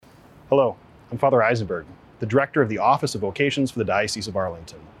Hello, I'm Father Isenberg, the Director of the Office of Vocations for the Diocese of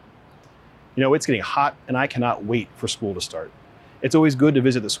Arlington. You know, it's getting hot and I cannot wait for school to start. It's always good to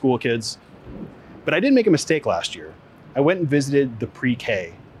visit the school kids, but I did make a mistake last year. I went and visited the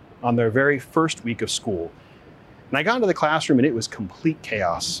pre-K on their very first week of school. And I got into the classroom and it was complete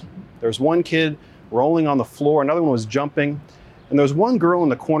chaos. There was one kid rolling on the floor, another one was jumping, and there was one girl in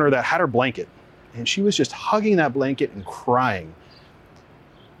the corner that had her blanket, and she was just hugging that blanket and crying.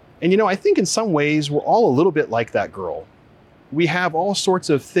 And you know, I think in some ways we're all a little bit like that girl. We have all sorts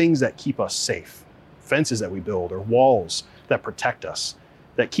of things that keep us safe. Fences that we build, or walls that protect us,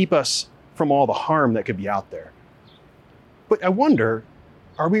 that keep us from all the harm that could be out there. But I wonder,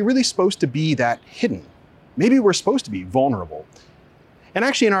 are we really supposed to be that hidden? Maybe we're supposed to be vulnerable. And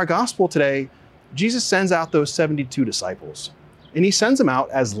actually in our gospel today, Jesus sends out those 72 disciples. And he sends them out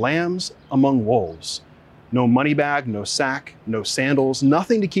as lambs among wolves. No money bag, no sack, no sandals,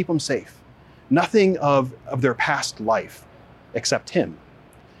 nothing to keep them safe. Nothing of their past life except him.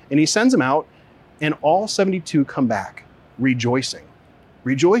 And he sends them out, and all 72 come back rejoicing.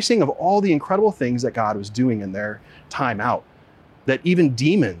 Rejoicing of all the incredible things that God was doing in their time out. That even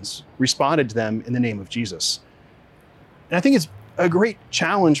demons responded to them in the name of Jesus. And I think it's a great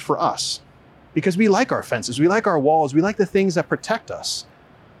challenge for us, because we like our fences, we like our walls, we like the things that protect us.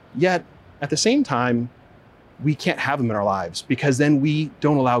 Yet, at the same time, we can't have them in our lives, because then we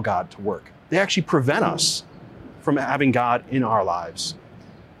don't allow God to work. They actually prevent us from having God in our lives.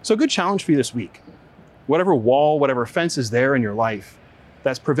 So a good challenge for you this week. Whatever wall, whatever fence is there in your life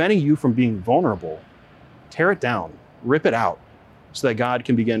that's preventing you from being vulnerable, tear it down, rip it out, so that God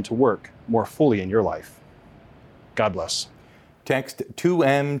can begin to work more fully in your life. God bless. Text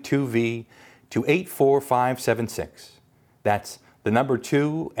 2M2V to 84576. That's the number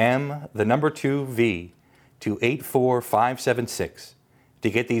 2M, the number 2V to 84576 to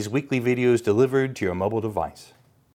get these weekly videos delivered to your mobile device.